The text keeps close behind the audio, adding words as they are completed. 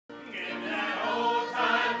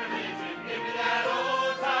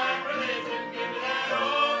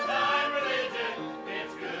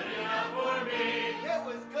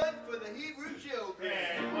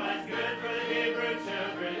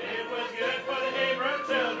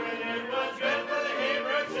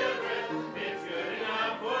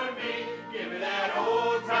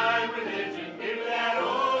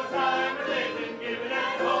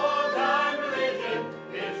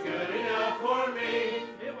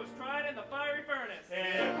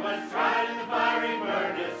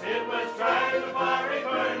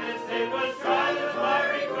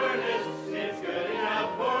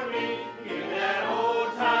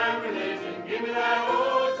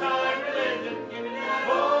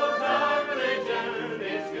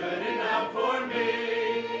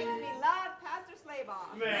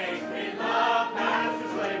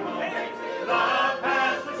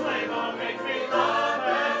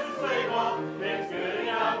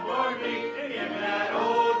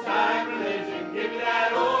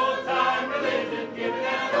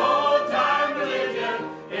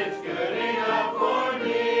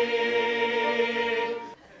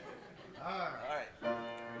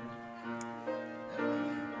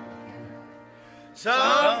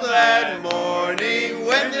Some glad morning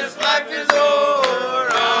when this life is o'er,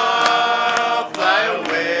 I'll fly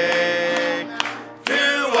away to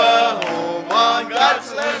a home on God's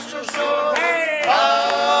celestial shore.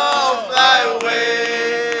 I'll fly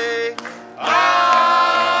away.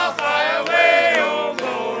 I'll fly away, oh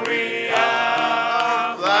glory.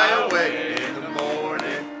 I'll fly away in the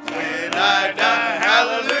morning when I die.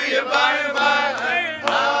 Hallelujah, by and by.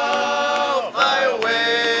 I'll fly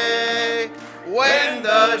away when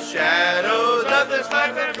the shadows of this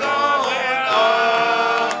life are gone.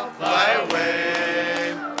 I'll fly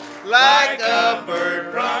away like a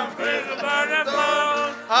bird from prison.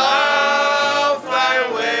 I'll fly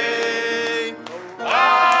away.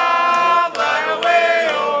 I'll fly away,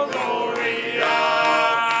 oh glory.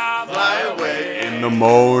 I'll fly away in the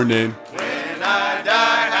morning when I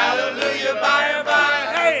die. Hallelujah, by and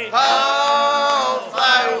by. I'll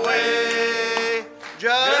fly away.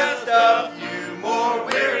 Just a few more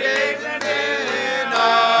weary days and then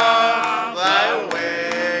I'll fly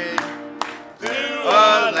away to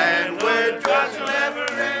a land where trust will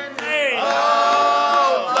never end.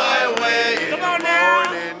 I'll fly away in the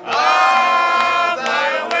morning. I'll fly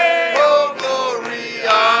away, oh glory.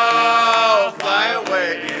 I'll fly away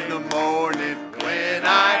in the morning when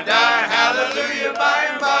I die. Hallelujah, by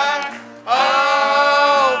and by.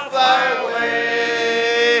 I'll fly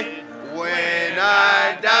away when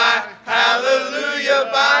I die. Hallelujah,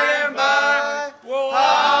 by and by.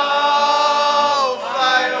 I'll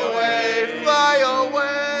fly away, fly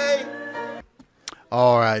away.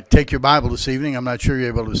 All right, take your Bible this evening. I'm not sure you're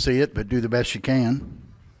able to see it, but do the best you can.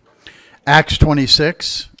 Acts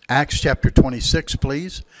 26, Acts chapter 26,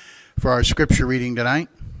 please, for our scripture reading tonight.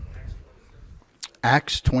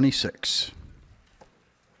 Acts 26.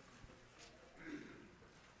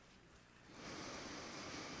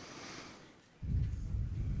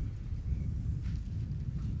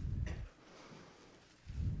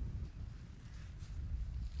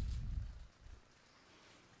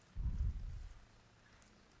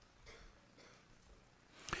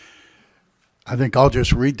 I think I'll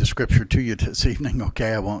just read the scripture to you this evening,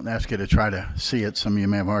 okay? I won't ask you to try to see it. Some of you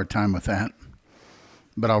may have a hard time with that.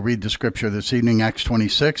 But I'll read the scripture this evening, Acts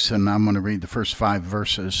 26, and I'm going to read the first 5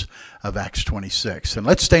 verses of Acts 26. And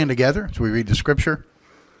let's stand together as we read the scripture.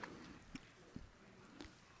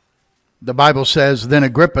 The Bible says, Then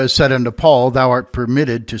Agrippa said unto Paul, Thou art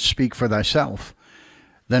permitted to speak for thyself.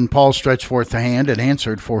 Then Paul stretched forth the hand and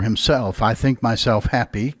answered for himself, I think myself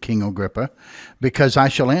happy, King Agrippa, because I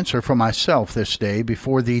shall answer for myself this day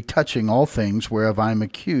before thee touching all things whereof I am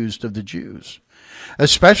accused of the Jews,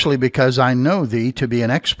 especially because I know thee to be an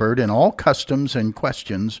expert in all customs and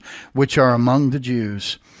questions which are among the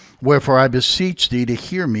Jews. Wherefore I beseech thee to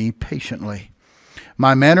hear me patiently.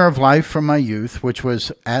 My manner of life from my youth, which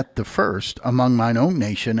was at the first among mine own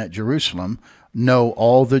nation at Jerusalem, know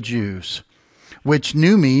all the Jews, which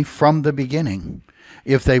knew me from the beginning,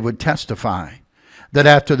 if they would testify, that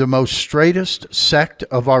after the most straightest sect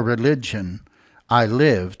of our religion, I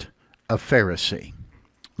lived a Pharisee.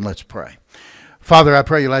 Let's pray. Father, I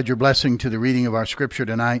pray you'll add your blessing to the reading of our scripture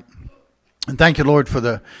tonight. And thank you, Lord, for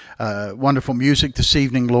the wonderful music this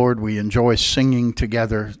evening, Lord. We enjoy singing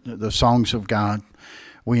together the songs of God.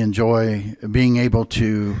 We enjoy being able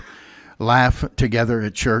to laugh together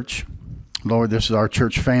at church. Lord, this is our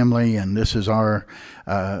church family, and this is our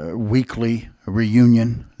weekly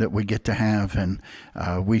reunion that we get to have, and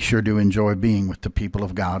we sure do enjoy being with the people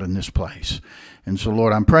of God in this place. And so,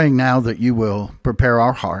 Lord, I'm praying now that you will prepare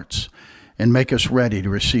our hearts and make us ready to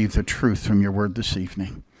receive the truth from your word this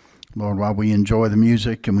evening. Lord, while we enjoy the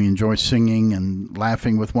music and we enjoy singing and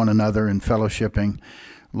laughing with one another and fellowshipping,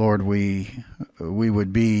 Lord, we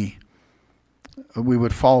would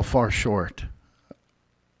fall far short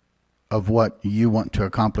of what you want to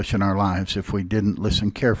accomplish in our lives if we didn't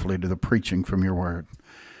listen carefully to the preaching from your word.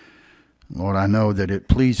 Lord, I know that it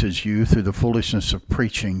pleases you through the foolishness of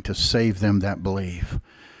preaching to save them that believe.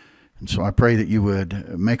 And so I pray that you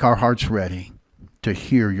would make our hearts ready to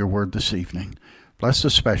hear your word this evening. Bless the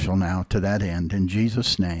special now to that end. In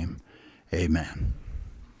Jesus' name, amen.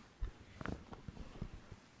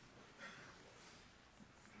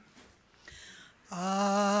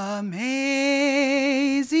 Amazing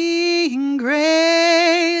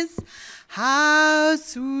grace, how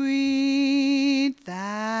sweet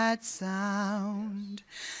that sound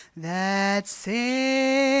that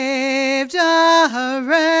saved a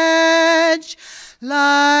wretch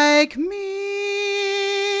like me.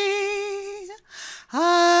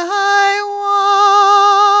 I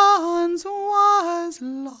once was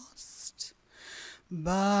lost,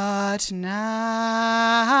 but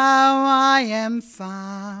now I am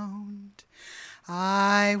found.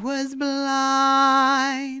 I was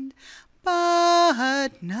blind,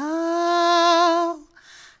 but now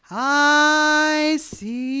I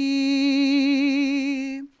see.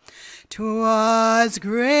 'Twas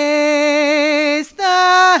grace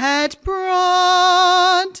that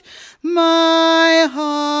brought my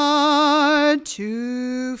heart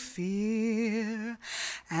to fear,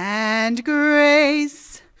 and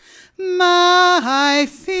grace my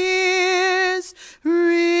fears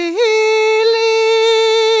relieved.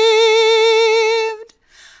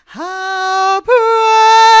 How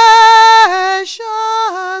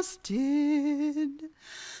precious did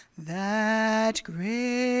that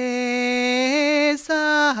grace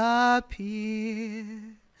appear,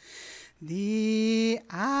 the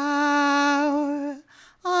hour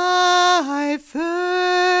I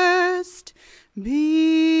first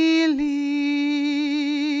believed.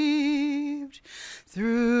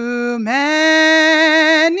 Through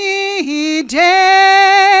many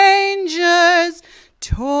dangers,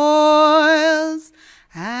 toils,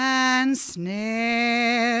 and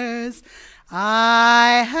snares,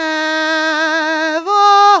 I have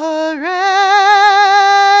already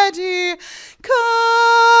come.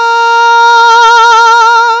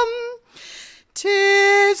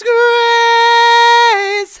 'Tis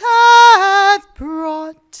grace hath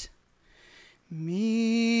brought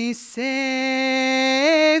me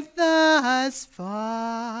safe thus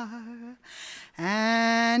far,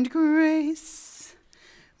 and grace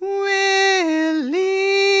will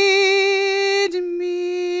lead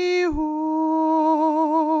me home.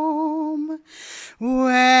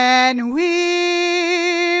 When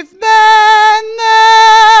we've been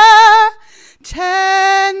there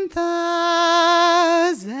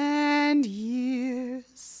 10,000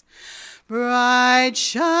 years, bright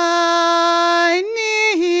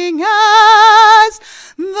shining as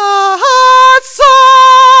the sun,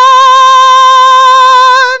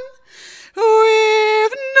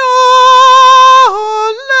 we've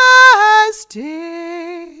no less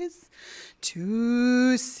days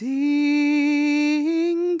to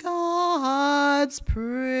sing God's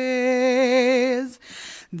praise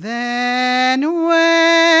than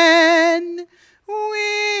when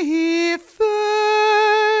we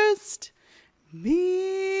first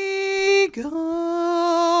begun.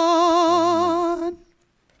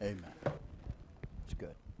 Amen. It's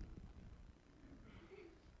good.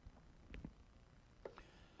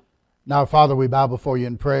 Now, Father, we bow before you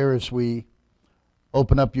in prayer as we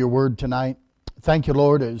open up your word tonight. Thank you,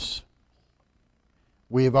 Lord, as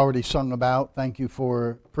we have already sung about. Thank you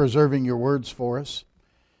for preserving your words for us.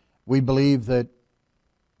 We believe that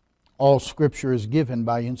all Scripture is given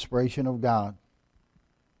by inspiration of God.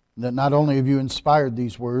 That not only have you inspired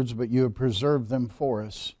these words, but you have preserved them for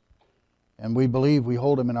us. And we believe we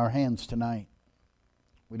hold them in our hands tonight.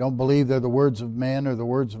 We don't believe they're the words of men or the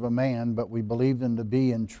words of a man, but we believe them to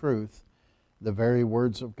be in truth the very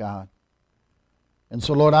words of God. And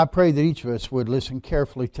so, Lord, I pray that each of us would listen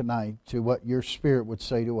carefully tonight to what your Spirit would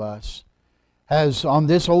say to us. As on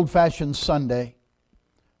this old-fashioned Sunday,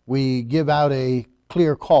 we give out a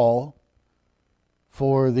clear call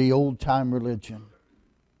for the old-time religion.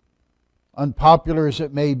 Unpopular as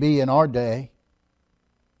it may be in our day,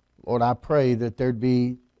 Lord, I pray that there'd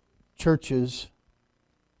be churches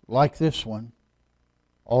like this one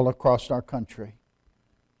all across our country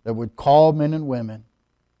that would call men and women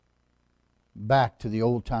back to the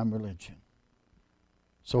old-time religion.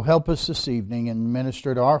 So help us this evening and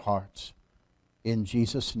minister to our hearts. In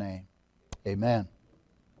Jesus' name, amen.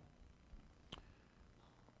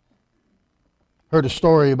 Heard a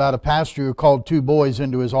story about a pastor who called two boys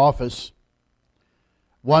into his office.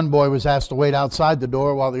 One boy was asked to wait outside the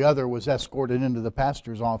door while the other was escorted into the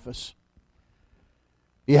pastor's office.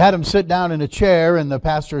 He had him sit down in a chair, and the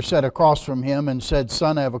pastor sat across from him and said,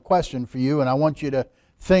 "Son, I have a question for you, and I want you to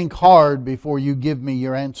think hard before you give me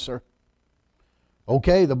your answer."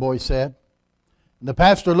 "Okay," the boy said. And the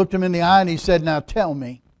pastor looked him in the eye and he said, "Now tell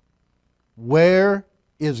me, where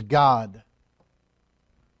is God?"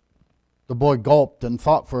 The boy gulped and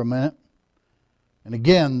thought for a minute. And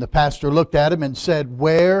again, the pastor looked at him and said,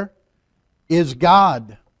 "Where is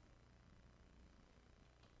God?"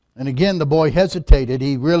 And again, the boy hesitated.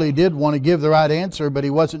 He really did want to give the right answer, but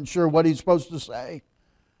he wasn't sure what he's supposed to say.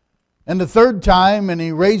 And the third time, and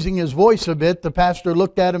he raising his voice a bit, the pastor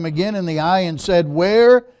looked at him again in the eye and said,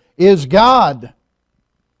 "Where is God?"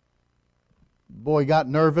 The boy got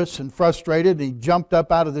nervous and frustrated. He jumped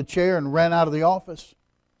up out of the chair and ran out of the office.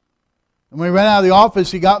 And when he ran out of the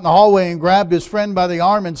office, he got in the hallway and grabbed his friend by the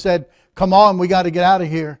arm and said, "Come on, we got to get out of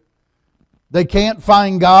here. They can't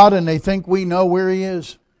find God and they think we know where He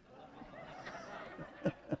is."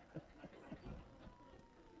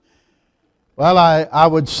 Well, I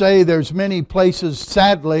would say there's many places,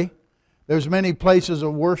 sadly, there's many places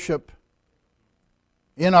of worship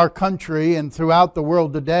in our country and throughout the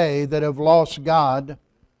world today that have lost God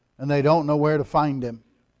and they don't know where to find Him.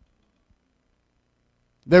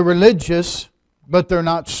 They're religious, but they're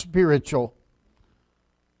not spiritual.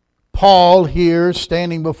 Paul here,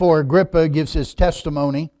 standing before Agrippa, gives his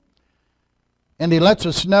testimony. And he lets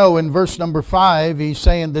us know in verse number 5, he's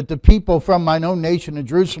saying that the people from mine own nation of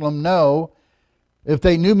Jerusalem know, if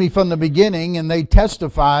they knew me from the beginning, and they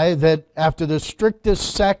testify that after the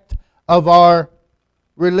strictest sect of our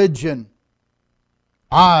religion,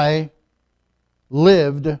 I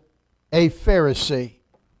lived a Pharisee.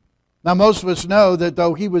 Now most of us know that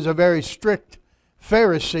though he was a very strict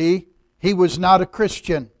Pharisee, he was not a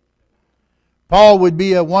Christian. Paul would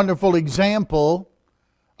be a wonderful example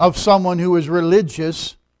of someone who was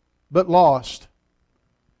religious but lost.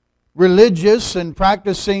 Religious and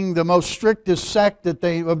practicing the most strictest sect that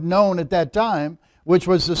they have known at that time, which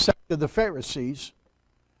was the sect of the Pharisees.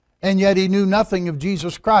 And yet he knew nothing of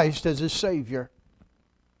Jesus Christ as his Savior.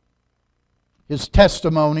 His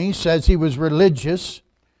testimony says he was religious,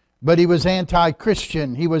 but he was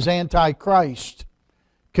anti-Christian. He was anti-Christ,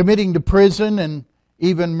 committing to prison and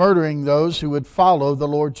even murdering those who would follow the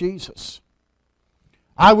Lord Jesus.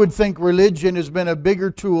 I would think religion has been a bigger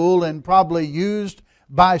tool and probably used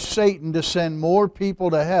by Satan to send more people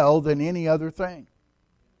to hell than any other thing.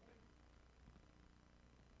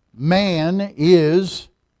 Man is,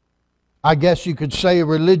 I guess you could say, a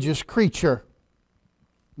religious creature.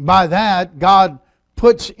 By that, God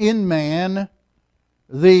puts in man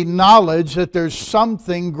the knowledge that there's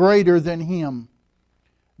something greater than him.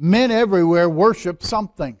 Men everywhere worship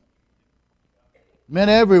something. Men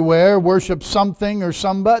everywhere worship something or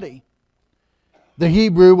somebody. The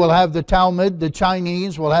Hebrew will have the Talmud, the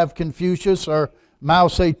Chinese will have Confucius or Mao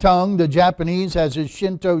Zedong, the Japanese has his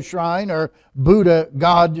Shinto shrine or Buddha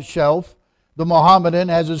God shelf, the Mohammedan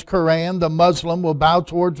has his Quran, the Muslim will bow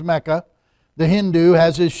towards Mecca, the Hindu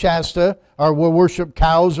has his Shasta or will worship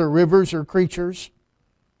cows or rivers or creatures.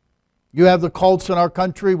 You have the cults in our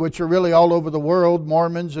country, which are really all over the world,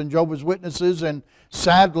 Mormons and Jehovah's Witnesses, and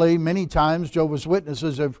sadly, many times Jehovah's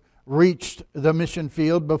Witnesses have reached the mission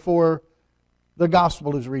field before the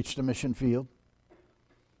gospel has reached the mission field.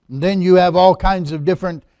 And then you have all kinds of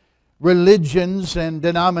different religions and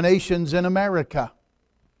denominations in America.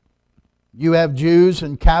 You have Jews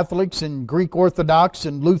and Catholics and Greek Orthodox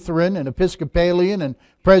and Lutheran and Episcopalian and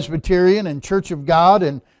Presbyterian and Church of God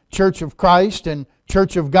and Church of Christ and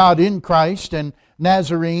Church of God in Christ and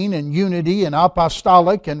Nazarene and Unity and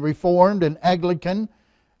Apostolic and Reformed and Anglican.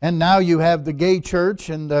 And now you have the gay church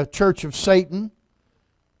and the Church of Satan.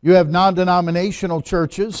 You have non-denominational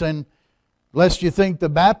churches, and lest you think the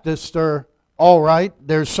Baptists are all right,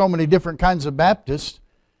 there's so many different kinds of Baptists.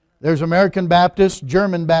 There's American Baptist,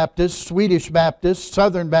 German Baptist, Swedish Baptist,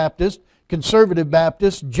 Southern Baptist, Conservative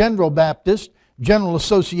Baptist, General Baptist, General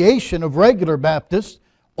Association of Regular Baptists,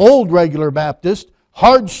 Old Regular Baptist,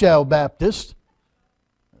 Hard Shell Baptist.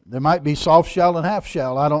 There might be soft shell and half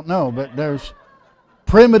shell, I don't know, but there's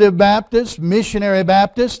Primitive Baptist, Missionary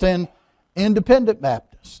Baptist, and Independent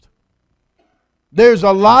Baptist. There's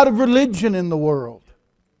a lot of religion in the world.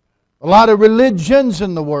 A lot of religions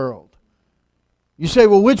in the world. You say,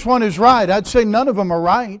 well, which one is right? I'd say none of them are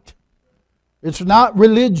right. It's not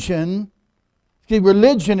religion. See,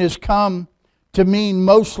 religion has come to mean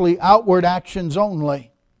mostly outward actions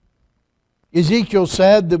only. Ezekiel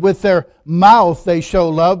said that with their mouth they show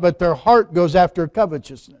love, but their heart goes after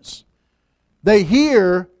covetousness. They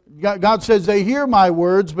hear, God says, they hear my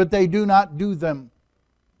words, but they do not do them.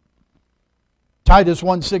 Titus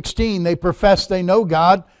 1:16, they profess they know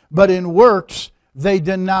God, but in works they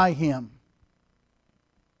deny Him.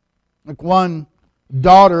 Like one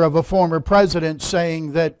daughter of a former president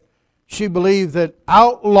saying that she believed that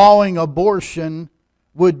outlawing abortion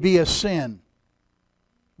would be a sin,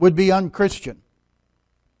 would be unchristian.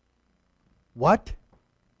 What?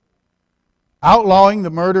 Outlawing the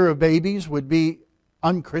murder of babies would be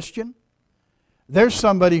unchristian? There's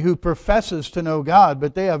somebody who professes to know God,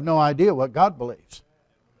 but they have no idea what God believes.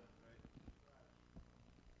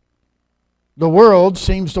 The world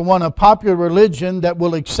seems to want a popular religion that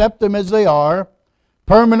will accept them as they are,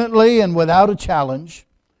 permanently and without a challenge.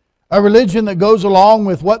 A religion that goes along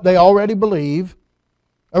with what they already believe.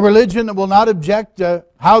 A religion that will not object to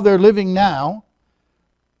how they're living now.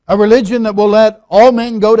 A religion that will let all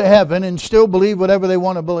men go to heaven and still believe whatever they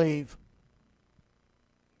want to believe.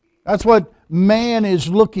 That's what man is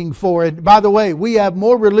looking for. And by the way, we have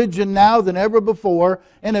more religion now than ever before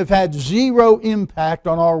and have had zero impact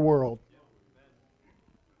on our world.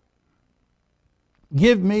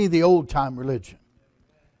 Give me the old-time religion.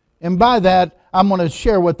 And by that, I'm going to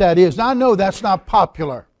share what that is. Now, I know that's not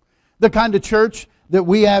popular. The kind of church that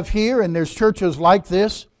we have here, and there's churches like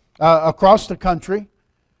this across the country.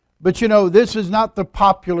 But you know, this is not the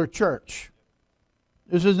popular church.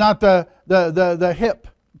 This is not the hip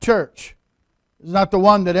church. It's not the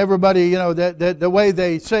one that everybody, you know, that the way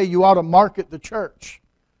they say you ought to market the church.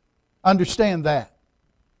 Understand that.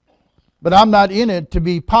 But I'm not in it to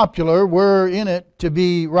be popular. We're in it to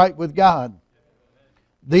be right with God.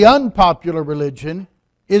 The unpopular religion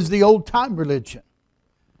is the old-time religion.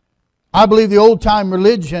 I believe the old-time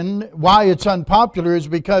religion, why it's unpopular, is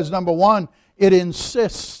because, number one, it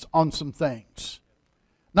insists on some things.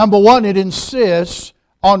 Number one, it insists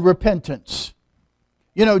on repentance.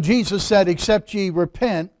 You know, Jesus said, except ye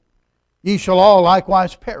repent, ye shall all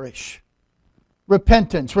likewise perish.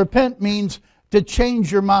 Repentance. Repent means to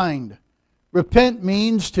change your mind. Repent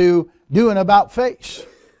means to do an about-face.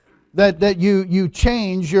 That you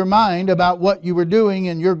change your mind about what you were doing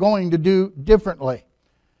and you're going to do differently.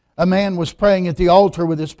 A man was praying at the altar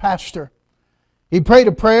with his pastor. He prayed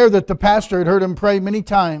a prayer that the pastor had heard him pray many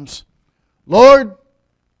times. Lord,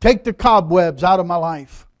 take the cobwebs out of my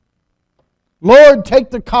life. Lord, take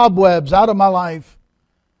the cobwebs out of my life.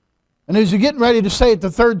 And as he's getting ready to say it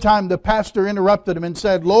the third time, the pastor interrupted him and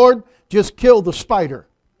said, Lord, just kill the spider.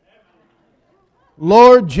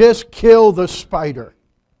 Lord, just kill the spider.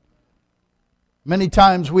 Many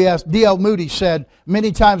times we ask, D.L. Moody said,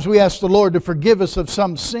 many times we ask the Lord to forgive us of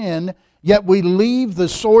some sin, yet we leave the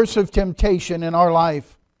source of temptation in our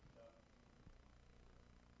life.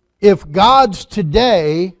 If God's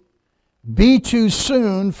today be too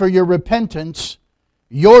soon for your repentance,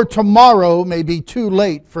 your tomorrow may be too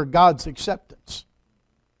late for God's acceptance.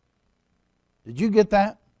 Did you get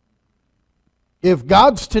that? If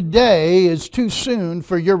God's today is too soon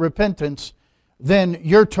for your repentance, then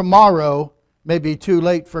your tomorrow may be too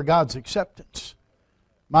late for God's acceptance.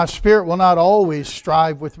 My spirit will not always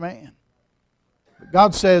strive with man. But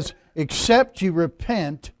God says, except you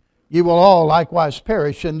repent, you will all likewise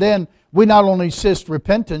perish. And then we not only insist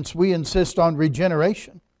repentance, we insist on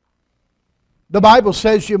regeneration. The Bible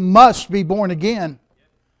says you must be born again.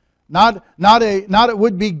 Not it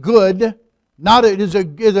would be good, not it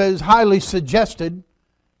is highly suggested,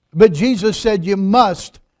 but Jesus said you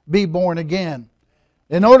must be born again.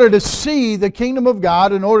 In order to see the kingdom of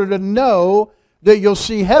God, in order to know that you'll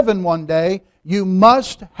see heaven one day, you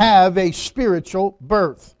must have a spiritual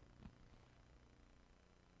birth.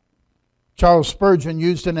 Charles Spurgeon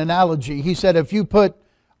used an analogy. He said, if you put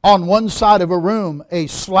on one side of a room a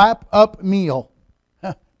slap-up meal,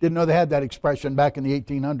 didn't know they had that expression back in the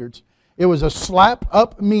 1800s. It was a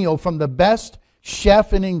slap-up meal from the best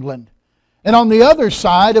chef in England. And on the other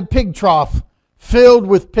side, a pig trough filled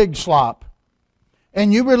with pig slop.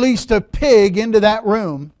 And you released a pig into that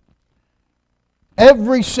room,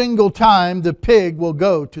 every single time the pig will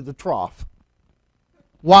go to the trough.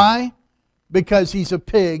 Why? Because he's a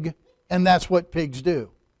pig, and that's what pigs do.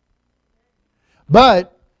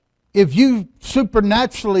 But if you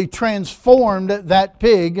supernaturally transformed that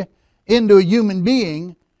pig into a human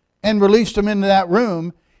being and released him into that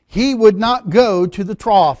room, he would not go to the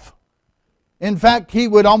trough. In fact, he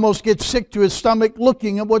would almost get sick to his stomach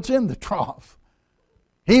looking at what's in the trough.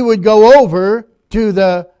 He would go over to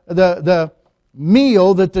the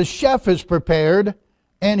meal that the chef has prepared,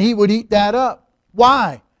 and he would eat that up.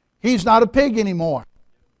 Why? He's not a pig anymore.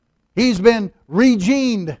 He's been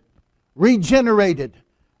regened, regenerated.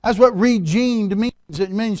 That's what regened means.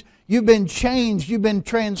 It means you've been changed, you've been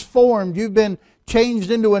transformed, you've been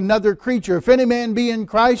changed into another creature. If any man be in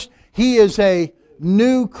Christ, he is a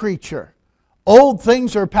new creature. Old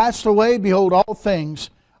things are passed away, behold, all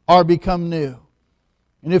things are become new.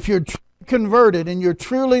 And if you're converted and you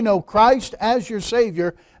truly know Christ as your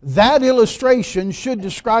Savior, that illustration should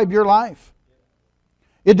describe your life.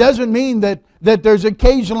 It doesn't mean that there's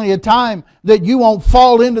occasionally a time that you won't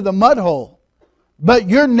fall into the mud hole. But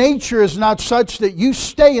your nature is not such that you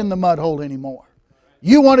stay in the mud hole anymore.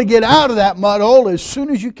 You want to get out of that mud hole as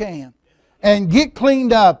soon as you can. And get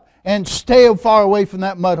cleaned up and stay as far away from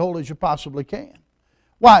that mud hole as you possibly can.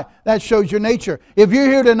 Why? That shows your nature. If you're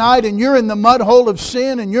here tonight and you're in the mud hole of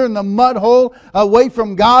sin and you're in the mud hole away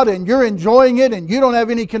from God and you're enjoying it and you don't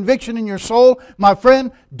have any conviction in your soul, my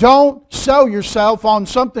friend, don't sell yourself on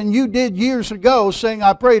something you did years ago saying,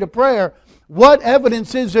 I prayed a prayer. What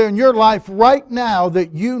evidence is there in your life right now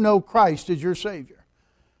that you know Christ is your Savior?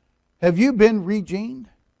 Have you been regened?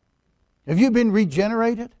 Have you been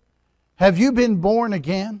regenerated? Have you been born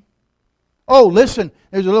again? Oh, listen,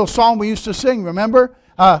 there's a little song we used to sing, remember?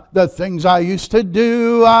 The things I used to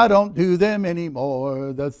do, I don't do them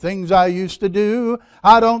anymore. The things I used to do,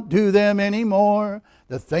 I don't do them anymore.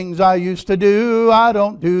 The things I used to do, I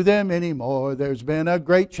don't do them anymore. There's been a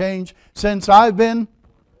great change since I've been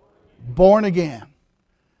born again.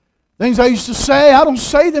 Things I used to say, I don't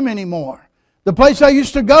say them anymore. The place I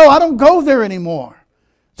used to go, I don't go there anymore.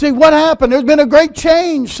 See, what happened? There's been a great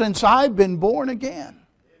change since I've been born again.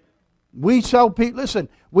 We tell people, listen,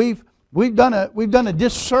 we've done a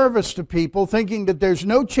disservice to people thinking that there's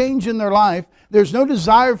no change in their life, there's no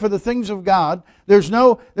desire for the things of God, there's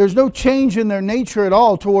no change in their nature at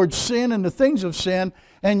all towards sin and the things of sin,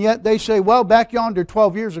 and yet they say, well, back yonder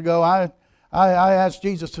 12 years ago, I asked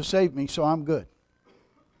Jesus to save me, so I'm good.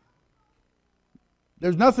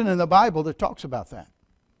 There's nothing in the Bible that talks about that.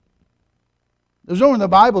 There's no one in the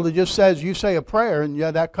Bible that just says you say a prayer and yeah,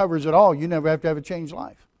 that covers it all. You never have to have a changed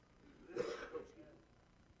life.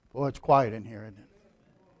 Boy, it's quiet in here, isn't it?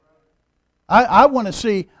 I want to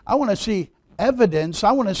see evidence.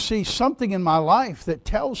 I want to see something in my life that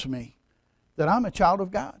tells me that I'm a child of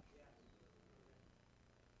God.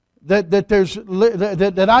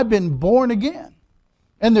 That I've been born again.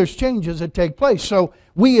 And there's changes that take place. So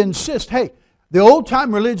we insist, hey, the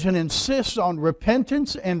old-time religion insists on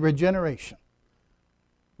repentance and regeneration.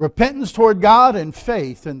 Repentance toward God and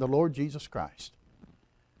faith in the Lord Jesus Christ.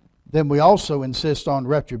 Then we also insist on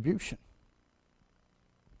retribution.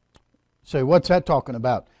 So what's that talking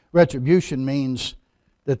about? Retribution means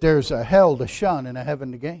that there's a hell to shun and a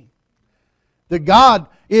heaven to gain. That God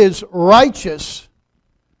is righteous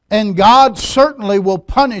and God certainly will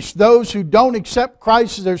punish those who don't accept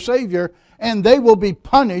Christ as their Savior, and they will be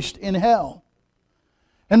punished in hell.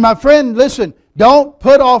 And my friend, listen, don't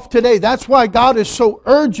put off today. That's why God is so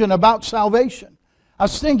urgent about salvation. I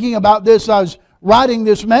was thinking about this. I was writing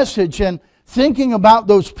this message and thinking about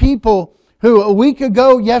those people who a week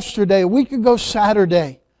ago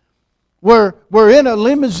Saturday, were in a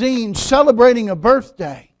limousine celebrating a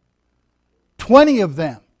birthday. 20 of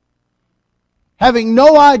them. Having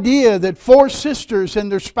no idea that 4 sisters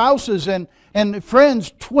and their spouses and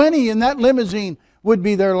friends, 20 in that limousine, would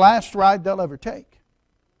be their last ride they'll ever take.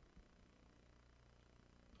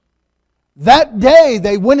 That day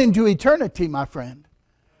they went into eternity, my friend.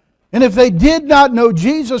 And if they did not know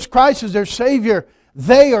Jesus Christ as their Savior,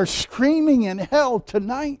 they are screaming in hell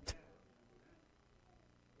tonight.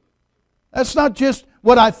 That's not just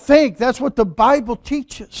what I think. That's what the Bible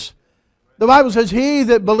teaches. The Bible says, he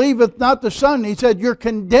that believeth not the Son, he said, you're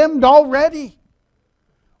condemned already.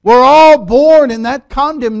 We're all born in that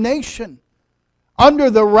condemnation, under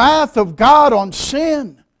the wrath of God on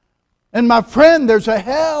sin. And my friend, there's a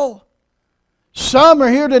hell. Some are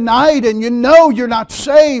here tonight and you know you're not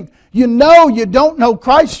saved. You know you don't know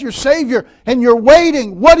Christ your Savior and you're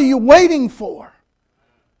waiting. What are you waiting for?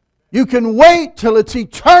 You can wait till it's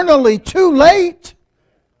eternally too late.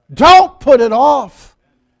 Don't put it off.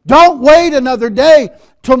 Don't wait another day.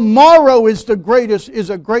 Tomorrow is a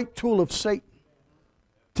great tool of Satan.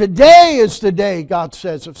 Today is the day, God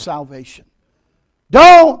says, of salvation.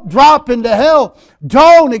 Don't drop into hell.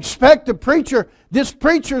 Don't expect a preacher. This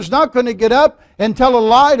preacher's not going to get up and tell a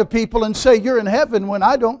lie to people and say you're in heaven when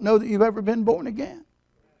I don't know that you've ever been born again.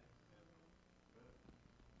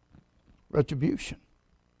 Retribution.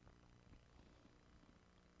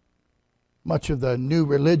 Much of the new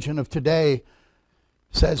religion of today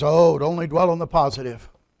says, oh, only dwell on the positive.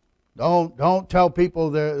 Don't tell people,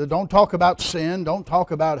 don't talk about sin. Don't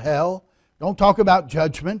talk about hell. Don't talk about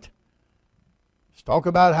judgment. Just talk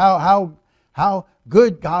about how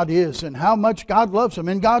good God is and how much God loves them.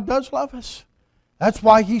 And God does love us. That's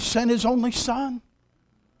why He sent His only Son.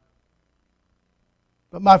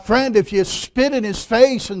 But my friend, if you spit in His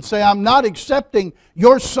face and say, I'm not accepting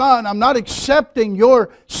your Son, I'm not accepting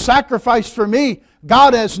your sacrifice for me,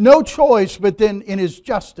 God has no choice but then in His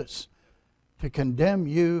justice to condemn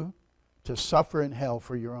you to suffer in hell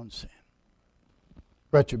for your own sin.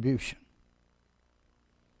 Retribution.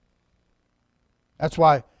 That's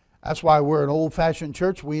why we're an old-fashioned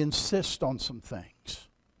church. We insist on some things.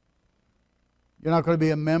 You're not going to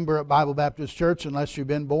be a member at Bible Baptist Church unless you've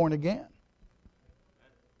been born again.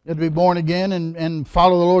 You have to be born again and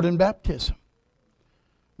follow the Lord in baptism.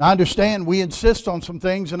 Now, I understand we insist on some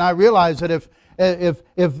things, and I realize that if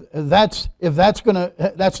that's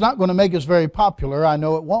not going to make us very popular, I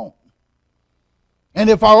know it won't. And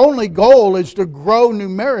if our only goal is to grow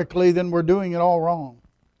numerically, then we're doing it all wrong.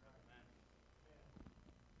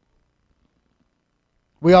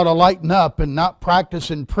 We ought to lighten up and not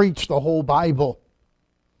practice and preach the whole Bible.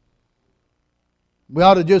 We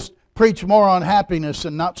ought to just preach more on happiness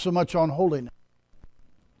and not so much on holiness.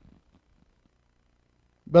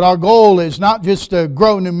 But our goal is not just to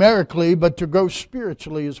grow numerically, but to grow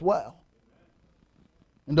spiritually as well.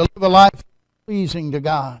 And to live a life pleasing to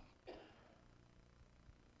God.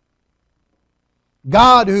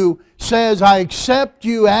 God who says, I accept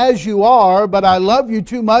you as you are, but I love you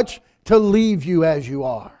too much to leave you as you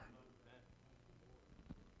are.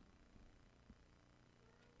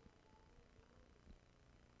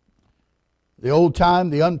 The old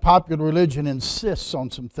time, the unpopular religion insists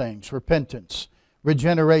on some things: repentance,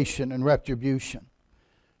 regeneration, and retribution.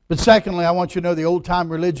 But secondly, I want you to know the old time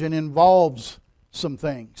religion involves some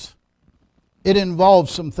things. It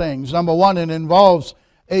involves some things. Number one, it involves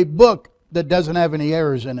a book that doesn't have any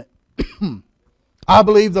errors in it. I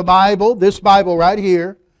believe the Bible, this Bible right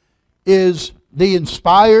here, is the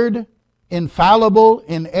inspired, infallible,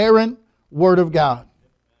 inerrant Word of God.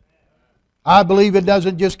 I believe it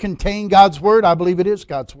doesn't just contain God's Word. I believe it is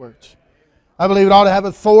God's words. I believe it ought to have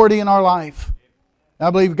authority in our life. I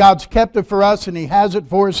believe God's kept it for us, and He has it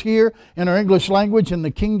for us here in our English language in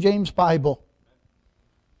the King James Bible.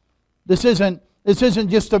 This isn't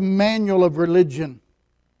just a manual of religion.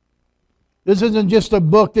 This isn't just a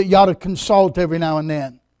book that you ought to consult every now and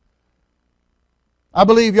then. I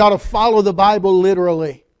believe you ought to follow the Bible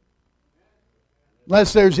literally.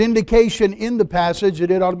 Unless there's indication in the passage that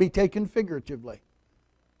it ought to be taken figuratively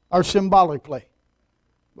or symbolically.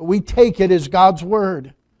 But we take it as God's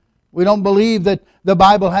Word. We don't believe that the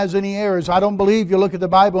Bible has any errors. I don't believe you look at the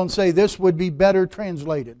Bible and say this would be better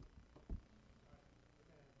translated.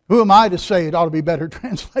 Who am I to say it ought to be better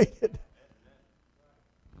translated?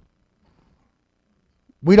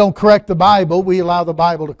 We don't correct the Bible. We allow the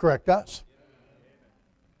Bible to correct us.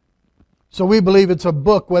 So we believe it's a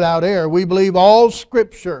book without error. We believe all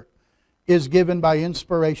Scripture is given by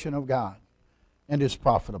inspiration of God and is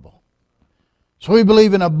profitable. So we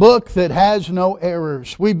believe in a book that has no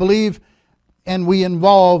errors. We believe and we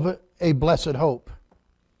involve a blessed hope.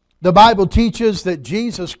 The Bible teaches that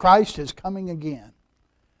Jesus Christ is coming again.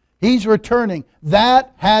 He's returning.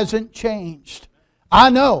 That hasn't changed.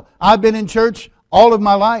 I know. I've been in church all of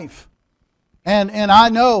my life. And I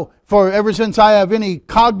know ever since I have any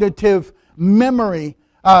cognitive memory,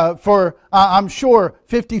 I'm sure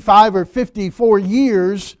 55 or 54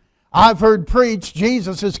 years, I've heard preached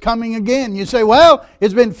Jesus is coming again. You say, well,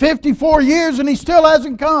 it's been 54 years and He still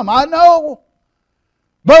hasn't come. I know.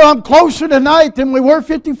 But I'm closer tonight than we were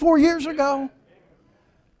 54 years ago.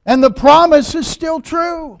 And the promise is still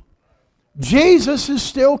true. Jesus is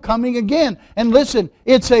still coming again. And listen,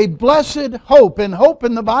 it's a blessed hope. And hope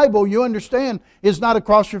in the Bible, you understand, is not a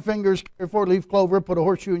cross your fingers, carry 4-leaf clover, put a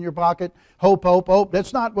horseshoe in your pocket, hope, hope, hope.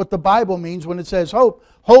 That's not what the Bible means when it says hope.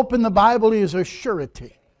 Hope in the Bible is a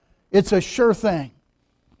surety. It's a sure thing.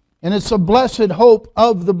 And it's a blessed hope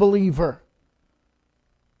of the believer.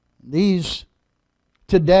 These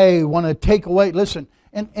today want to take away, listen,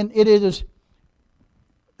 and it is,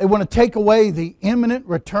 they want to take away the imminent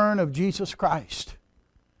return of Jesus Christ.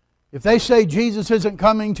 If they say Jesus isn't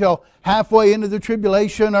coming till halfway into the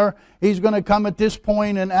tribulation, or He's going to come at this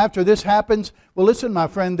point and after this happens, well listen my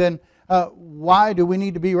friend, then why do we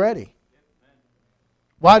need to be ready?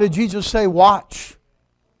 Why did Jesus say watch?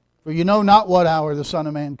 For you know not what hour the Son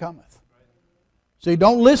of Man cometh. See,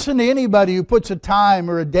 don't listen to anybody who puts a time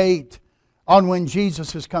or a date on when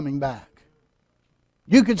Jesus is coming back.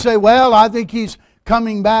 You could say, well, I think He's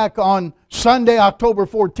coming back on Sunday, October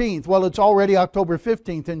 14th. Well, it's already October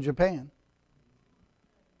 15th in Japan.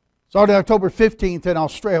 It's already October 15th in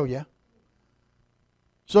Australia.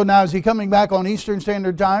 So now is He coming back on Eastern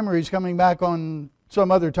Standard Time, or He's coming back on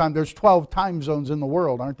some other time? There's 12 time zones in the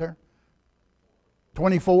world, aren't there?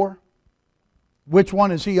 24? Which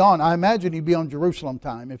one is He on? I imagine He'd be on Jerusalem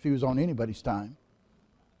time if He was on anybody's time.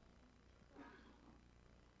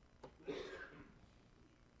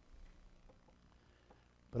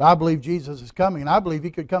 But I believe Jesus is coming, and I believe He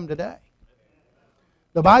could come today.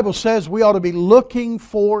 The Bible says we ought to be looking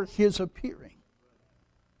for His appearing.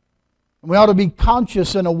 And we ought to be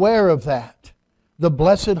conscious and aware of that. The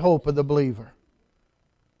blessed hope of the believer.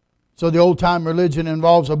 So the old-time religion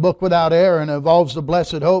involves a book without error, and it involves the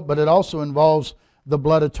blessed hope, but it also involves the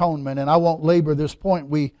blood atonement. And I won't labor this point.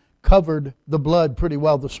 We covered the blood pretty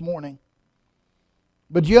well this morning.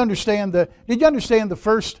 But did you understand the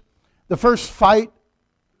first fight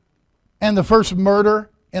and the first murder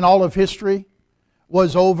in all of history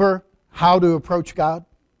was over how to approach God?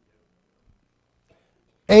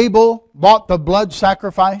 Abel brought the blood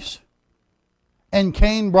sacrifice, and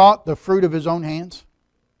Cain brought the fruit of his own hands.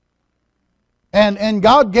 And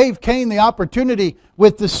God gave Cain the opportunity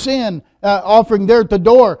with the sin offering there at the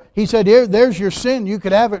door. He said, here, there's your sin. You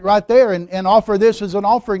could have it right there and offer this as an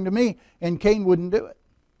offering to me. And Cain wouldn't do it.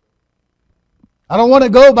 I don't want to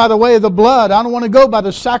go by the way of the blood. I don't want to go by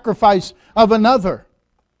the sacrifice of another.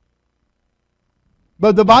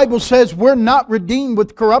 But the Bible says we're not redeemed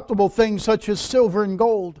with corruptible things such as silver and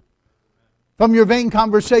gold, from your vain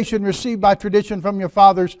conversation received by tradition from your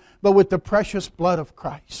fathers, but with the precious blood of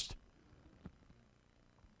Christ.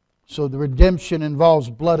 So the redemption involves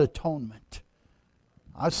blood atonement.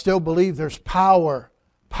 I still believe there's power,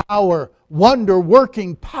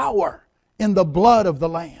 wonder-working power in the blood of the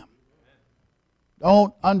Lamb.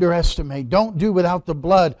 Don't underestimate. Don't do without the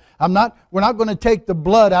blood. We're not going to take the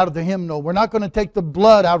blood out of the hymnal. We're not going to take the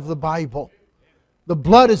blood out of the Bible. The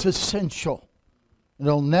blood is essential.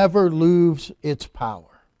 It'll never lose its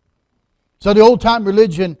power. So the old-time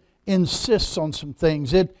religion insists on some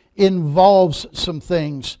things. It involves some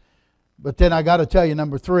things. But then I got to tell you,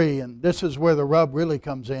 number 3, and this is where the rub really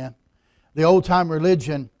comes in. The old-time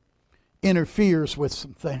religion interferes with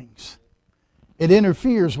some things. It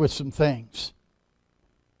interferes with some things.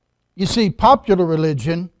 You see, popular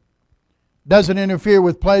religion doesn't interfere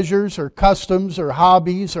with pleasures or customs or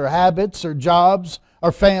hobbies or habits or jobs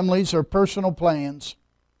or families or personal plans.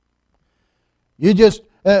 You just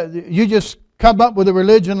come up with a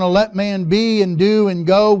religion to let man be and do and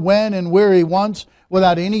go when and where he wants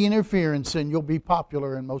without any interference, and you'll be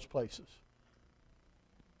popular in most places.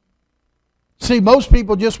 See, most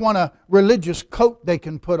people just want a religious coat they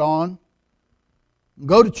can put on,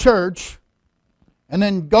 go to church, and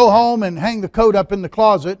then go home and hang the coat up in the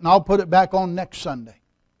closet, and I'll put it back on next Sunday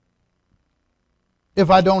if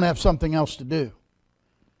I don't have something else to do.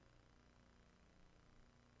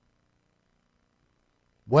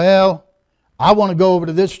 Well, I want to go over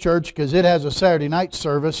to this church because it has a Saturday night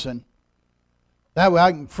service, and that way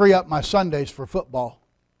I can free up my Sundays for football.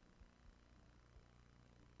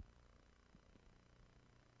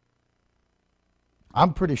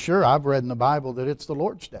 I'm pretty sure I've read in the Bible that it's the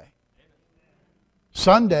Lord's Day.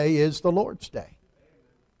 Sunday is the Lord's Day.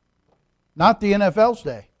 Not the NFL's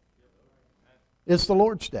day. It's the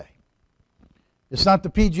Lord's Day. It's not the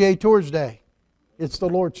PGA Tour's day. It's the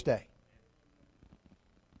Lord's Day.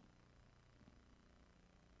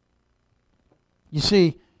 You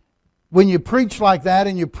see, when you preach like that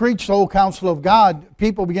and you preach the whole counsel of God,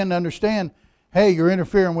 people begin to understand, hey, you're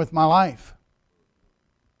interfering with my life.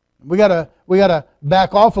 We gotta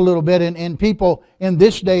back off a little bit, and people in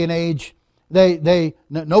this day and age,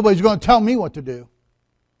 nobody's going to tell me what to do.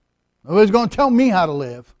 Nobody's going to tell me how to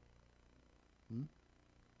live.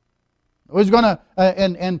 Nobody's going to,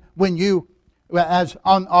 and when you, as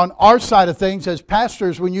on our side of things as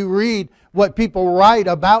pastors, when you read what people write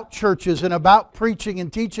about churches and about preaching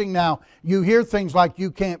and teaching now, you hear things like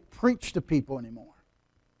you can't preach to people anymore.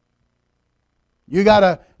 You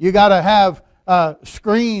gotta have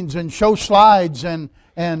screens and show slides and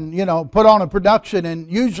put on a production,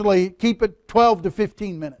 and usually keep it 12 to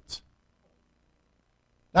 15 minutes.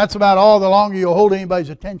 That's about all the longer you'll hold anybody's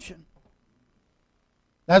attention.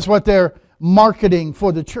 That's what they're marketing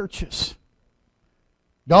for the churches.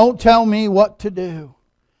 Don't tell me what to do.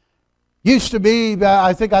 Used to be,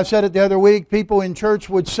 I think I said it the other week, people in church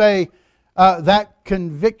would say, that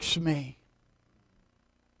convicts me.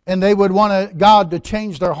 And they would want God to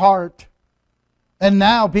change their heart. And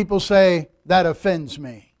now people say, that offends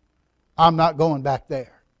me. I'm not going back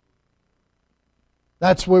there.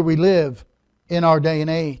 That's where we live in our day and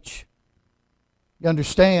age. You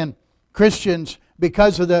understand, Christians,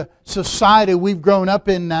 because of the society we've grown up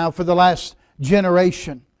in now for the last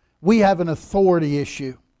generation, we have an authority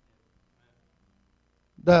issue.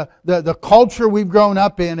 The culture we've grown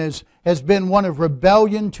up in has been one of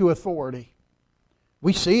rebellion to authority.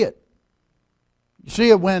 We see it. You see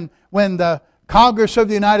it when the Congress of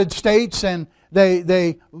the United States, and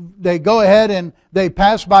they go ahead and they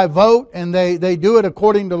pass by vote, and they do it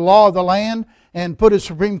according to the law of the land, and put a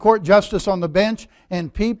Supreme Court justice on the bench,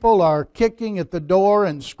 and people are kicking at the door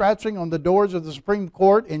and scratching on the doors of the Supreme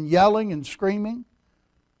Court and yelling and screaming,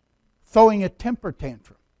 throwing a temper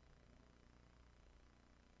tantrum.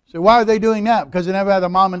 So why are they doing that? Because they never had a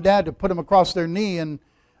mom and dad to put them across their knee and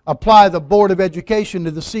apply the Board of Education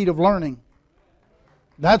to the seat of learning.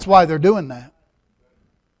 That's why they're doing that.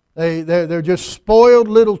 They're just spoiled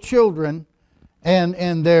little children,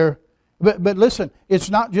 and they're... But listen,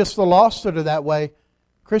 it's not just the lost that are that way.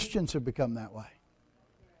 Christians have become that way.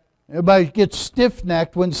 Everybody gets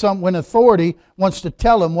stiff-necked when authority wants to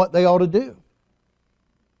tell them what they ought to do.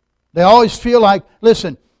 They always feel like,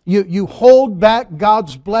 listen, you hold back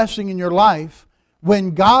God's blessing in your life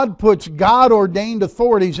when God puts God-ordained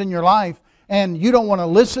authorities in your life, and you don't want to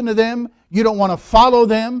listen to them, you don't want to follow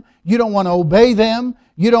them, you don't want to obey them,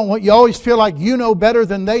 you always feel like you know better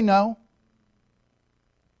than they know.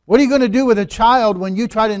 What are you going to do with a child when you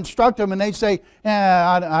try to instruct them and they say,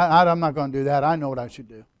 I'm not going to do that. I know what I should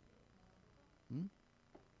do.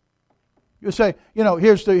 You say,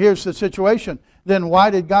 here's the situation. Then why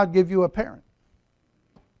did God give you a parent?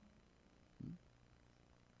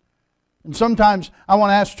 And sometimes I want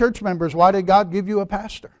to ask church members, why did God give you a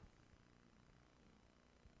pastor?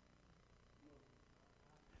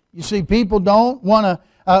 You see, people don't want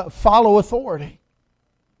to follow authority.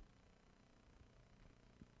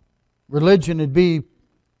 Religion would be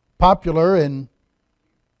popular, and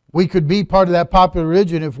we could be part of that popular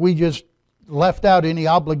religion if we just left out any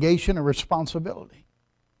obligation or responsibility.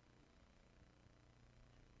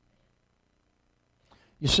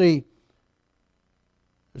 You see,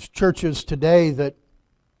 there's churches today that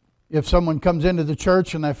if someone comes into the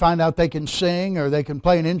church and they find out they can sing or they can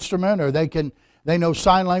play an instrument or they know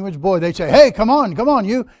sign language, boy, they say, hey, come on,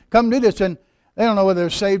 you come do this. And they don't know whether they're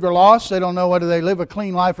saved or lost. They don't know whether they live a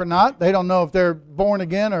clean life or not. They don't know if they're born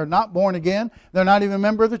again or not born again. They're not even a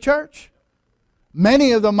member of the church.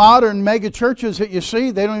 Many of the modern mega churches that you see,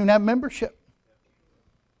 they don't even have membership.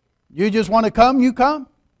 You just want to come, you come.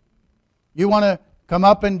 You want to come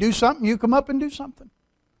up and do something, you come up and do something.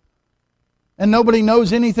 And nobody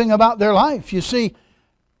knows anything about their life. You see,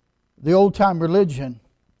 the old-time religion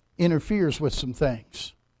interferes with some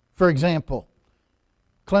things. For example,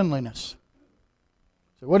 cleanliness.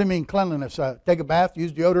 So what do you mean cleanliness? Take a bath,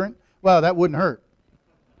 use deodorant? Well, that wouldn't hurt.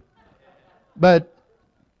 But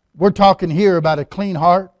we're talking here about a clean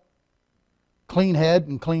heart, clean head,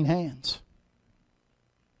 and clean hands.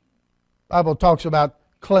 The Bible talks about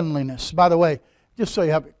cleanliness. By the way, just so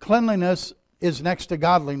you have it, cleanliness is next to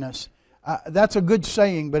godliness. That's a good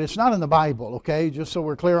saying, but it's not in the Bible, okay? Just so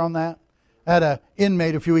we're clear on that. I had an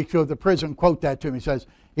inmate a few weeks ago at the prison quote that to me. He says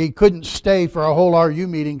he couldn't stay for a whole RU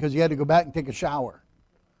meeting because he had to go back and take a shower.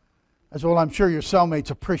 I said, well, I'm sure your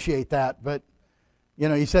cellmates appreciate that, but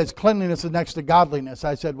he says cleanliness is next to godliness.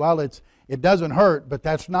 I said, well, it doesn't hurt, but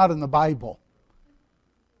that's not in the Bible.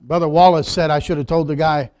 Brother Wallace said I should have told the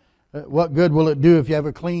guy, what good will it do if you have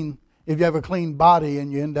a clean body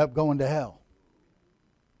and you end up going to hell?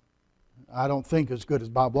 I don't think as good as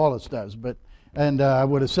Bob Wallace does, and I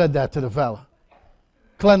would have said that to the fella.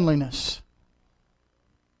 Cleanliness.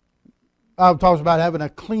 The Bible talks about having a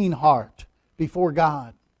clean heart before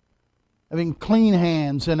God. Having clean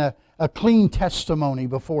hands and a clean testimony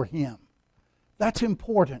before Him. That's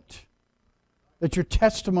important. That your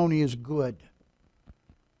testimony is good.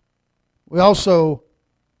 We also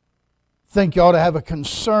think you ought to have a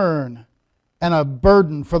concern and a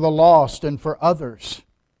burden for the lost and for others.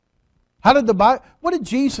 What did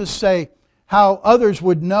Jesus say how others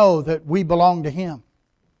would know that we belong to Him?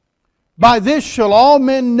 By this shall all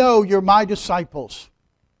men know you're my disciples,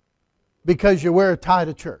 because you wear a tie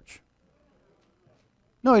to church.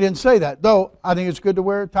 No, He didn't say that. Though I think it's good to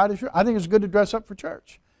wear a tie to church. I think it's good to dress up for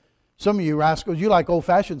church. Some of you rascals, you like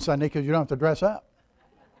old-fashioned Sunday because you don't have to dress up.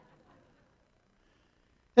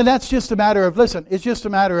 And that's just a matter of, it's just a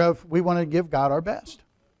matter of we want to give God our best.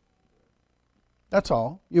 That's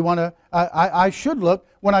all. You want to, I should look,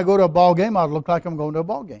 when I go to a ball game, I'll look like I'm going to a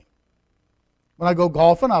ball game. When I go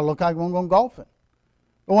golfing, I'll look like I'm going golfing.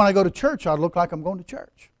 But when I go to church, I'll look like I'm going to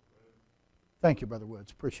church. Thank you, Brother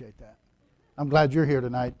Woods. Appreciate that. I'm glad you're here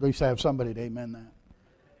tonight. At least I have somebody to amen that.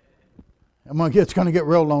 It's going to get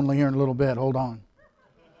real lonely here in a little bit. Hold on.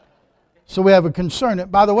 So we have a concern.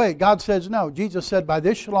 By the way, God says no. Jesus said, by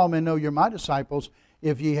this shall all men know you're my disciples,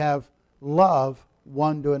 if ye have love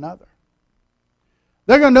one to another.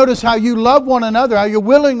 They're going to notice how you love one another, how you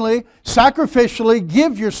willingly, sacrificially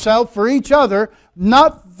give yourself for each other,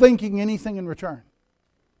 not thinking anything in return.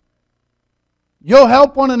 You'll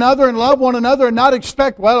help one another and love one another and not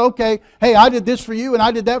expect, well, okay, hey, I did this for you and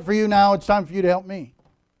I did that for you, now it's time for you to help me.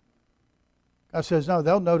 God says, no,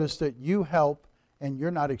 they'll notice that you help and you're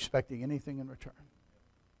not expecting anything in return.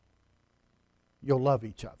 You'll love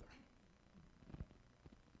each other.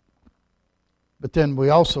 But then we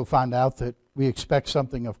also find out that we expect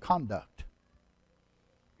something of conduct.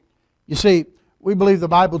 You see, we believe the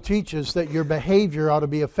Bible teaches that your behavior ought to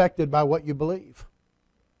be affected by what you believe.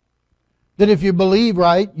 That if you believe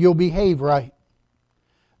right, you'll behave right.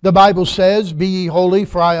 The Bible says, be ye holy,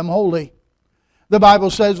 for I am holy. The Bible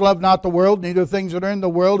says, love not the world, neither things that are in the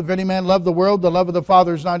world. If any man love the world, the love of the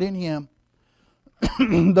Father is not in him.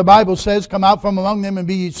 The Bible says, come out from among them and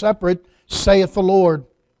be ye separate, saith the Lord.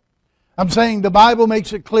 I'm saying the Bible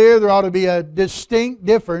makes it clear there ought to be a distinct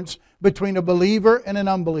difference between a believer and an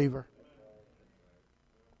unbeliever.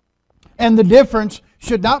 And the difference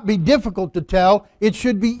should not be difficult to tell. It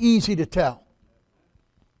should be easy to tell.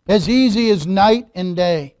 As easy as night and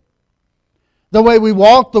day. The way we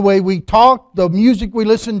walk, the way we talk, the music we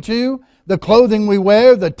listen to, the clothing we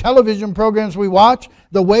wear, the television programs we watch,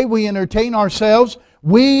 the way we entertain ourselves,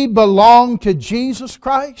 we belong to Jesus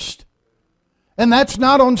Christ. And that's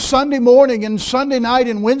not on Sunday morning and Sunday night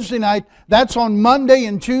and Wednesday night. That's on Monday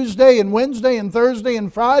and Tuesday and Wednesday and Thursday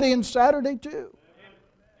and Friday and Saturday too.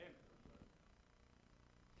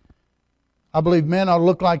 I believe men ought to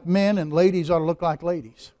look like men and ladies ought to look like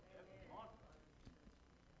ladies.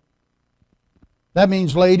 That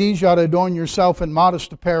means, ladies, you ought to adorn yourself in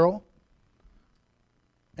modest apparel.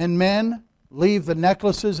 And men, leave the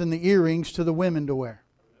necklaces and the earrings to the women to wear.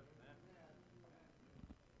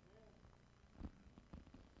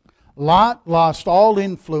 Lot lost all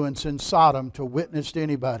influence in Sodom to witness to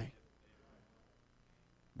anybody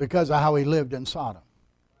because of how he lived in Sodom.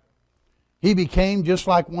 He became just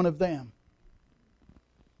like one of them.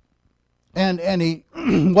 And he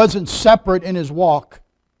wasn't separate in his walk.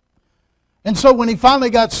 And so when he finally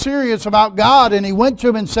got serious about God and he went to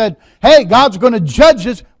him and said, hey, God's going to judge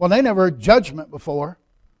this. Well, they never heard judgment before.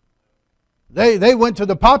 They went to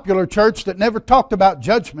the popular church that never talked about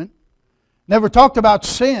judgment, never talked about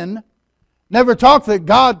sin, never talked that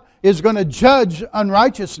God is going to judge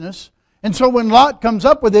unrighteousness. And so when Lot comes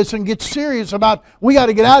up with this and gets serious about, we got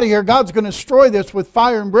to get out of here, God's going to destroy this with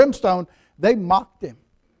fire and brimstone, they mocked him.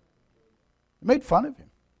 They made fun of him.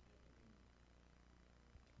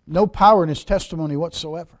 No power in his testimony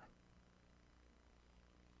whatsoever.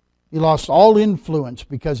 He lost all influence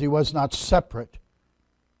because he was not separate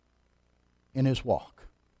in his walk.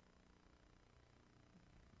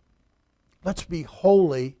 Let's be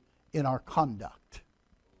holy in our conduct.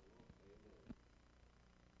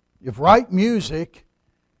 If right music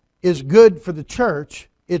is good for the church,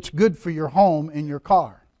 it's good for your home and your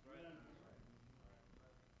car.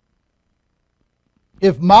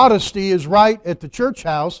 If modesty is right at the church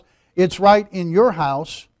house, it's right in your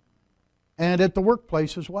house and at the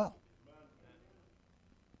workplace as well.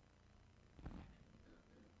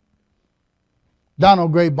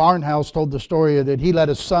 Donald Gray Barnhouse told the story that he led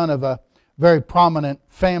a son of a very prominent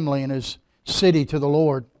family in his city to the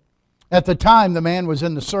Lord. At the time, the man was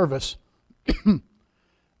in the service,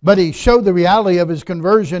 but he showed the reality of his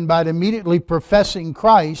conversion by immediately professing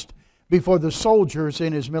Christ before the soldiers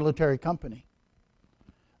in his military company.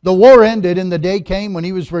 The war ended and the day came when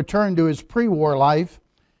he was returned to his pre-war life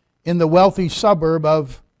in the wealthy suburb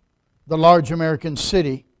of the large American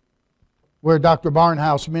city where Dr.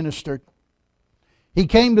 Barnhouse ministered. He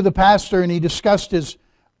came to the pastor and he discussed his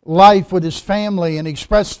life with his family and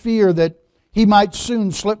expressed fear that he might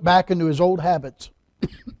soon slip back into his old habits.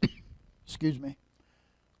 Excuse me.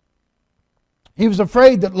 He was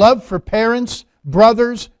afraid that love for parents,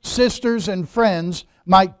 brothers, sisters, and friends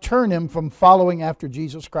might turn him from following after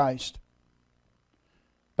Jesus Christ.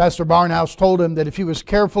 Pastor Barnhouse told him that if he was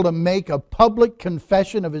careful to make a public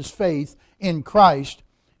confession of his faith in Christ,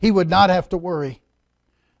 he would not have to worry.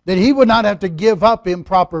 That he would not have to give up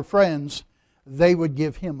improper friends. They would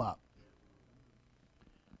give him up.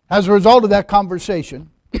 As a result of that conversation,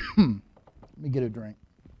 let me get a drink.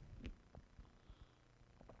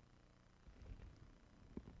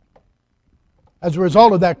 As a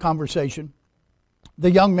result of that conversation, the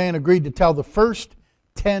young man agreed to tell the first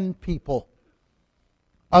 10 people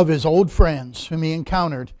of his old friends whom he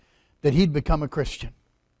encountered that he'd become a Christian.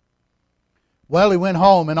 Well, he went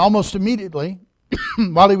home and almost immediately,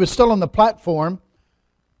 while he was still on the platform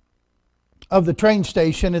of the train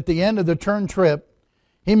station at the end of the turn trip,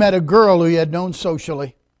 he met a girl who he had known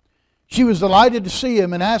socially. She was delighted to see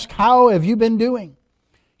him and asked, "How have you been doing?"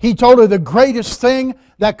 He told her, "The greatest thing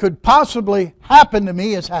that could possibly happen to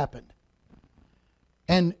me has happened."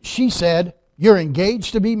 And she said, "You're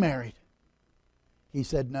engaged to be married." He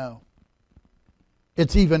said, "No.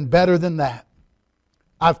 It's even better than that.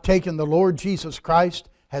 I've taken the Lord Jesus Christ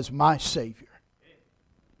as my Savior."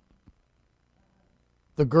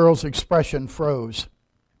 The girl's expression froze.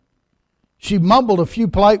 She mumbled a few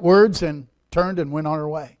polite words and turned and went on her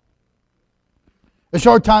way. A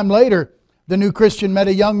short time later, the new Christian met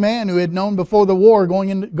a young man who had known before the war going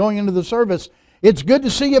into the service. "It's good to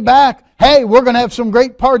see you back. Hey, we're going to have some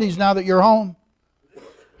great parties now that you're home."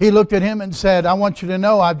 He looked at him and said, "I want you to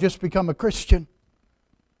know I've just become a Christian."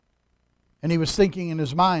 And he was thinking in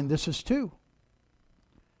his mind, this is too.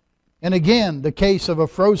 And again, the case of a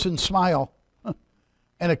frozen smile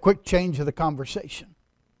and a quick change of the conversation.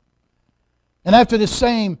 And after the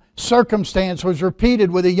same circumstance was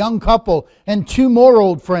repeated with a young couple and 2 more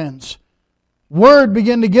old friends, word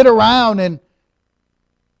began to get around and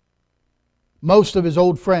most of his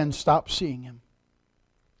old friends stopped seeing him.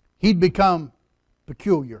 He'd become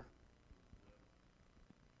peculiar.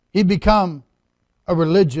 He'd become a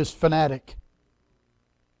religious fanatic.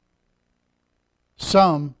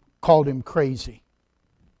 Some called him crazy.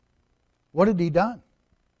 What had he done?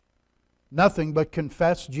 Nothing but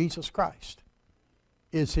confess Jesus Christ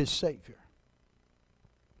is his Savior.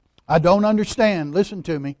 I don't understand. Listen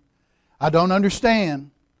to me. I don't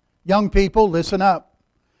understand. Young people, listen up.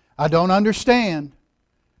 I don't understand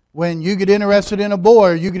when you get interested in a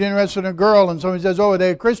boy or you get interested in a girl and somebody says, oh, are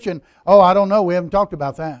they a Christian? Oh, I don't know. We haven't talked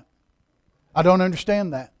about that. I don't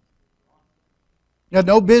understand that. You have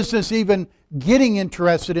no business even getting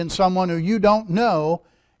interested in someone who you don't know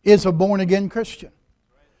is a born-again Christian.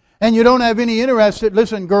 And you don't have any interest,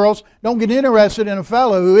 listen girls, don't get interested in a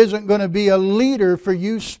fellow who isn't going to be a leader for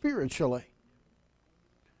you spiritually.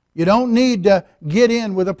 You don't need to get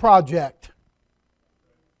in with a project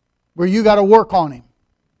where you got to work on him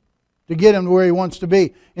to get him to where he wants to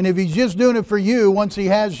be. And if he's just doing it for you, once he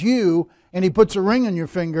has you and he puts a ring on your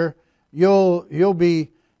finger, you'll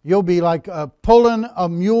be like pulling a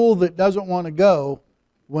mule that doesn't want to go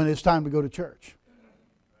when it's time to go to church.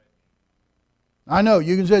 I know,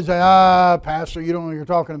 you can say, Pastor, you don't know what you're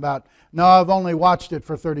talking about. No, I've only watched it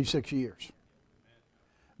for 36 years.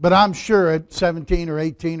 But I'm sure at 17 or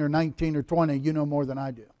 18 or 19 or 20, you know more than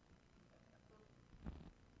I do.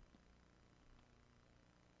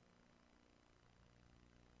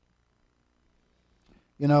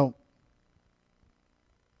 You know,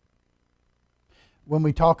 when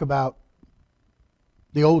we talk about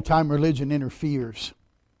the old-time religion interferes,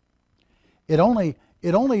 it only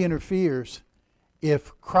interferes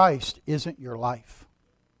if Christ isn't your life.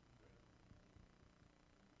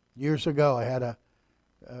 Years ago, I had a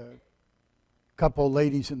couple of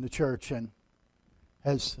ladies in the church, and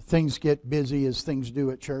as things get busy, as things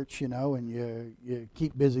do at church, you know, and you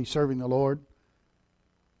keep busy serving the Lord,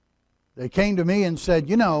 they came to me and said,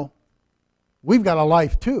 you know, we've got a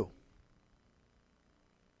life too.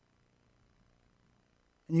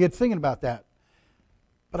 And you get thinking about that.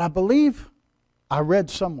 But I believe I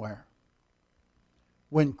read somewhere,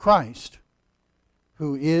 when Christ,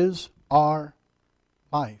 who is our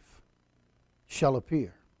life, shall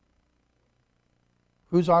appear.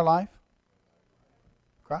 Who's our life?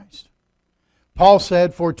 Christ. Paul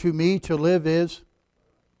said, for to me to live is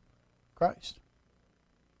Christ.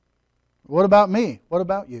 What about me? What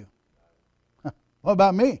about you? What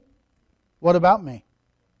about me? What about me?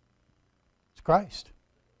 It's Christ.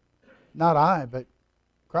 Not I, but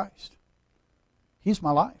Christ. He's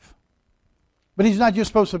my life. But He's not just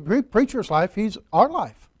supposed to be preacher's life, He's our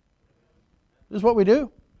life. This is what we do.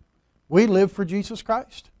 We live for Jesus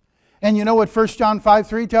Christ. And you know what 1 John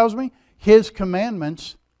 5:3 tells me? His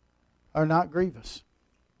commandments are not grievous.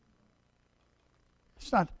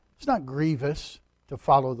 It's not grievous to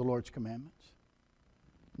follow the Lord's commandments.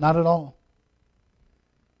 Not at all.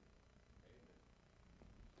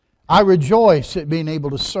 I rejoice at being able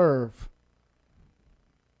to serve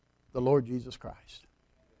the Lord Jesus Christ.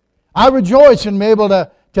 I rejoice in being able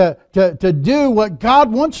to do what God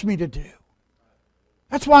wants me to do.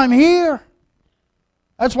 That's why I'm here.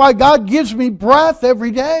 That's why God gives me breath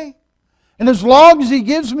every day. And as long as He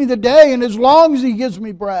gives me the day and as long as He gives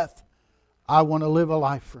me breath, I want to live a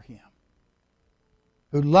life for Him,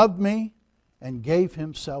 who loved me and gave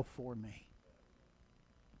Himself for me.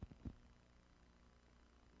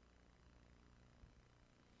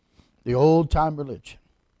 The old-time religion.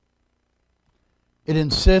 It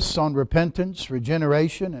insists on repentance,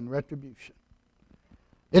 regeneration, and retribution.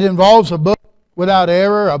 It involves a book without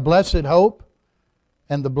error, a blessed hope,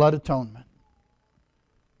 and the blood atonement.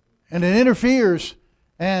 And it interferes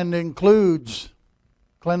and includes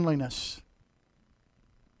cleanliness,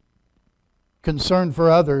 concern for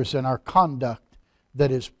others, and our conduct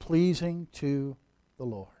that is pleasing to the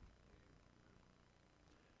Lord.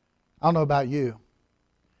 I don't know about you,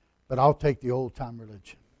 but I'll take the old-time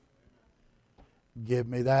religion. Give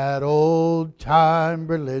me that old-time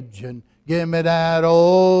religion. Give me that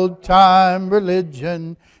old-time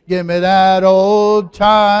religion. Give me that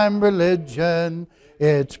old-time religion.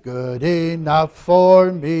 It's good enough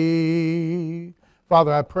for me.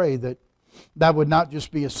 Father, I pray that that would not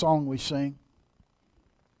just be a song we sing,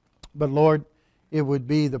 but Lord, it would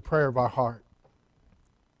be the prayer of our heart.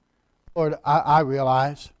 Lord, I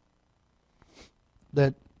realize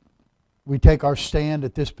that we take our stand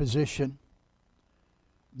at this position,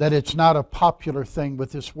 that it's not a popular thing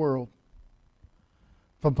with this world.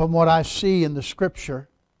 From what I see in the Scripture,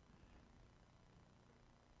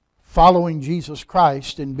 following Jesus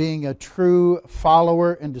Christ and being a true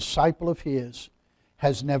follower and disciple of His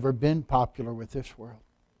has never been popular with this world.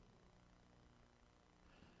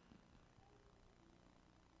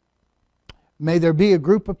 May there be a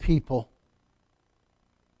group of people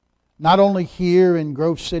not only here in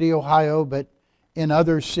Grove City, Ohio, but in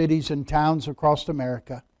other cities and towns across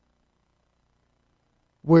America,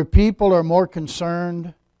 where people are more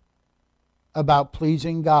concerned about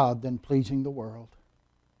pleasing God than pleasing the world.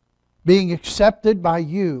 Being accepted by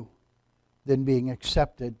you than being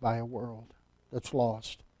accepted by a world that's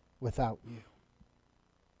lost without you.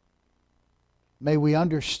 May we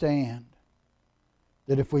understand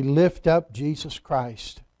that if we lift up Jesus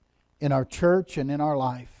Christ in our church and in our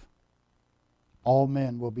life, all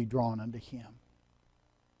men will be drawn unto Him.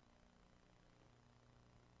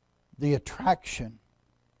 The attraction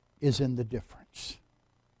is in the difference.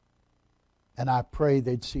 And I pray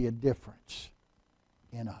they'd see a difference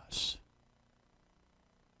in us.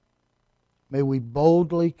 May we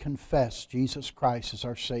boldly confess Jesus Christ as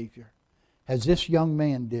our Savior, as this young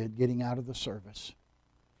man did getting out of the service.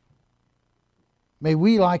 May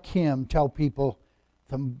we, like him, tell people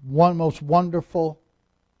the one most wonderful,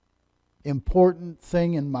 important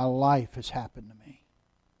thing in my life has happened to me.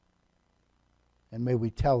 And may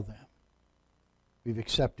we tell them we've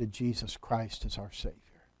accepted Jesus Christ as our Savior.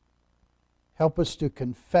 Help us to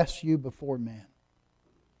confess you before men.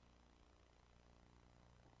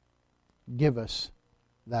 Give us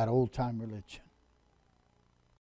that old-time religion.